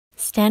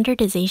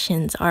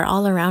Standardizations are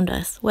all around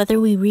us, whether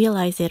we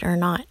realize it or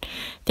not.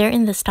 They're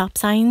in the stop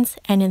signs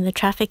and in the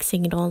traffic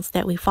signals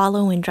that we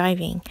follow when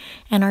driving,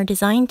 and are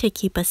designed to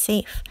keep us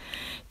safe.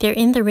 They're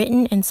in the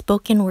written and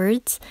spoken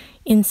words,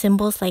 in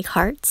symbols like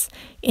hearts,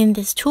 in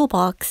this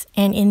toolbox,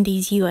 and in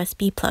these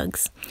USB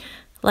plugs.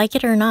 Like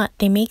it or not,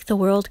 they make the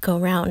world go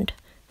round.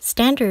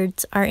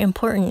 Standards are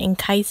important in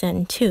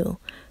Kaizen too.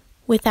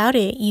 Without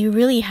it, you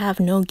really have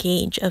no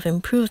gauge of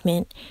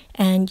improvement,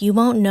 and you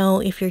won't know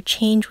if your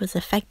change was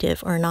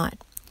effective or not.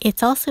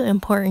 It's also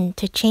important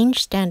to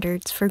change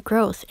standards for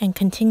growth and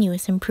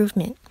continuous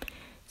improvement.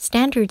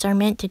 Standards are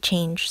meant to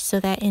change so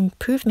that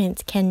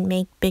improvements can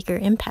make bigger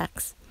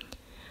impacts.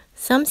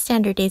 Some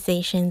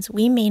standardizations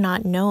we may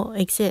not know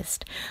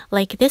exist,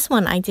 like this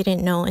one I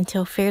didn't know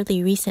until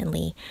fairly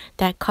recently,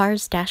 that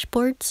cars'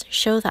 dashboards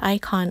show the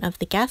icon of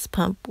the gas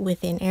pump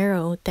with an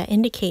arrow that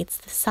indicates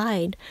the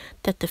side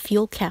that the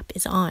fuel cap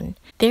is on.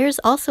 There's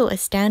also a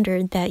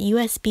standard that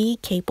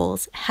USB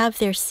cables have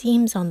their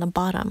seams on the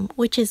bottom,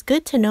 which is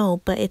good to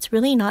know, but it's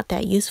really not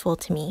that useful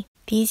to me.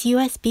 These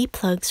USB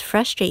plugs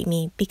frustrate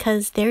me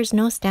because there's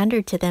no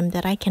standard to them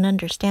that I can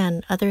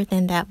understand other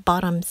than that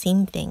bottom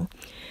seam thing.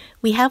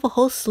 We have a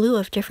whole slew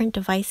of different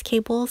device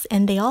cables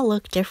and they all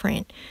look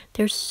different.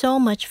 There's so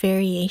much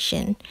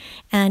variation.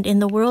 And in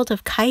the world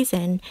of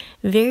Kaizen,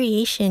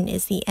 variation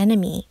is the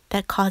enemy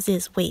that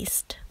causes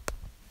waste.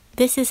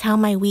 This is how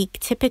my week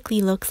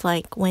typically looks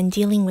like when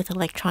dealing with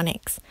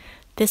electronics.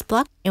 This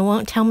block, it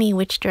won't tell me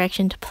which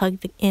direction to plug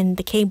in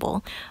the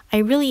cable. I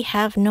really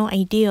have no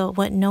idea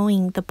what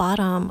knowing the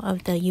bottom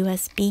of the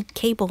USB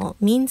cable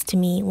means to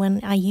me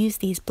when I use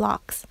these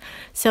blocks.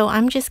 So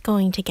I'm just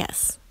going to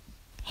guess.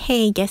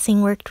 Hey,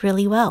 guessing worked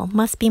really well.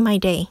 Must be my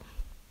day.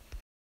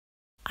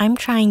 I'm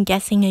trying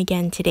guessing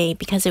again today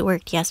because it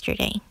worked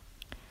yesterday.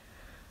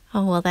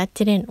 Oh well, that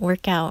didn't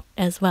work out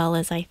as well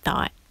as I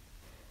thought.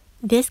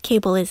 This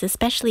cable is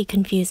especially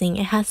confusing.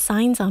 It has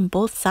signs on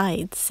both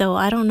sides, so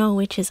I don't know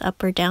which is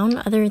up or down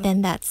other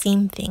than that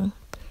seam thing.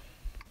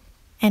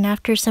 And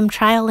after some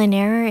trial and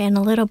error and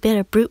a little bit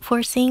of brute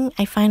forcing,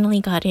 I finally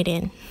got it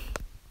in.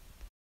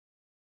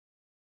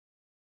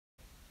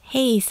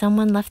 Hey,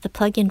 someone left the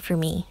plug in for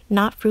me.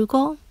 Not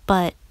frugal,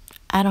 but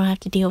I don't have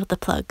to deal with the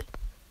plug.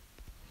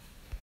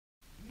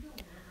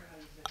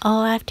 Oh,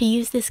 I have to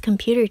use this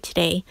computer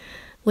today.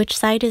 Which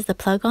side is the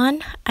plug on?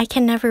 I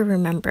can never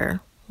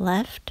remember.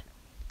 Left?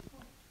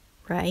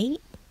 Right?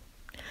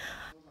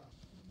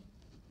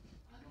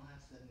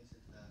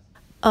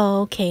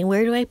 Oh, okay.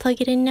 Where do I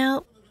plug it in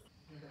now?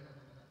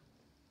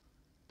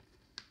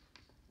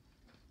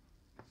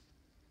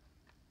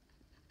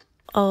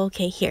 Oh,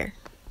 okay, here.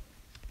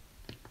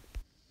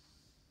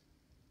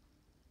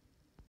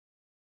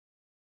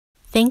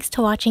 Thanks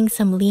to watching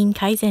some Lean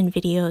Kaizen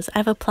videos,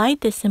 I've applied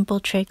this simple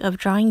trick of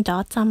drawing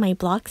dots on my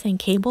blocks and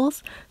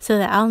cables so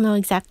that I'll know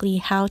exactly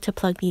how to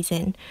plug these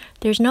in.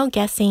 There's no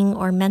guessing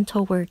or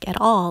mental work at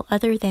all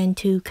other than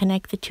to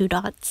connect the two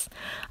dots.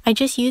 I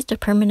just used a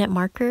permanent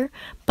marker,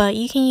 but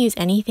you can use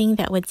anything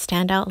that would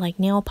stand out like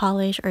nail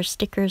polish or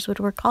stickers would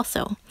work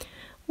also.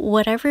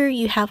 Whatever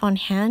you have on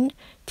hand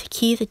to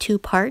key the two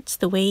parts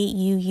the way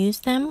you use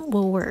them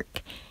will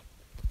work.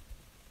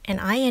 And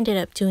I ended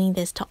up doing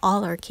this to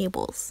all our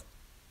cables.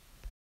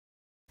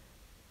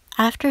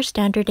 After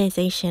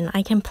standardization,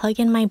 I can plug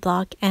in my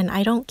block and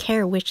I don't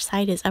care which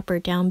side is up or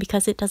down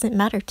because it doesn't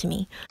matter to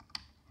me.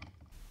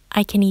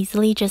 I can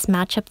easily just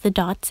match up the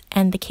dots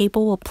and the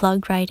cable will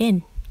plug right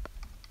in.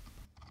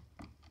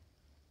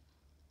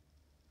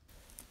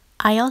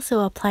 I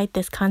also applied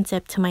this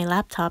concept to my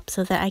laptop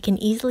so that I can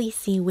easily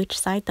see which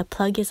side the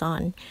plug is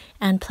on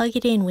and plug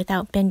it in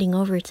without bending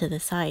over to the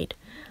side.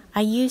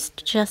 I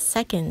used just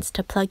seconds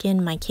to plug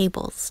in my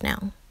cables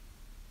now.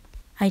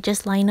 I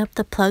just line up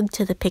the plug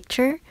to the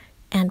picture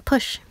and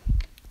push.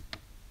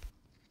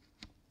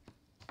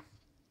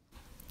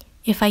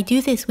 If I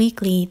do this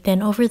weekly,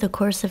 then over the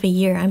course of a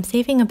year, I'm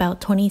saving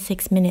about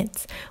 26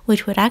 minutes,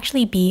 which would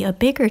actually be a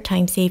bigger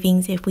time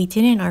savings if we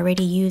didn't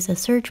already use a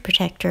surge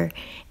protector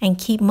and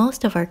keep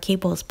most of our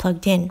cables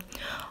plugged in.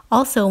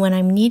 Also, when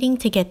I'm needing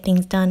to get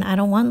things done, I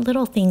don't want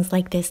little things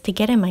like this to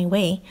get in my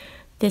way.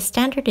 This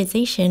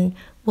standardization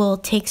will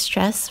take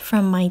stress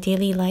from my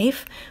daily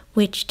life,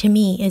 which to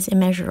me is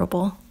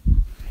immeasurable.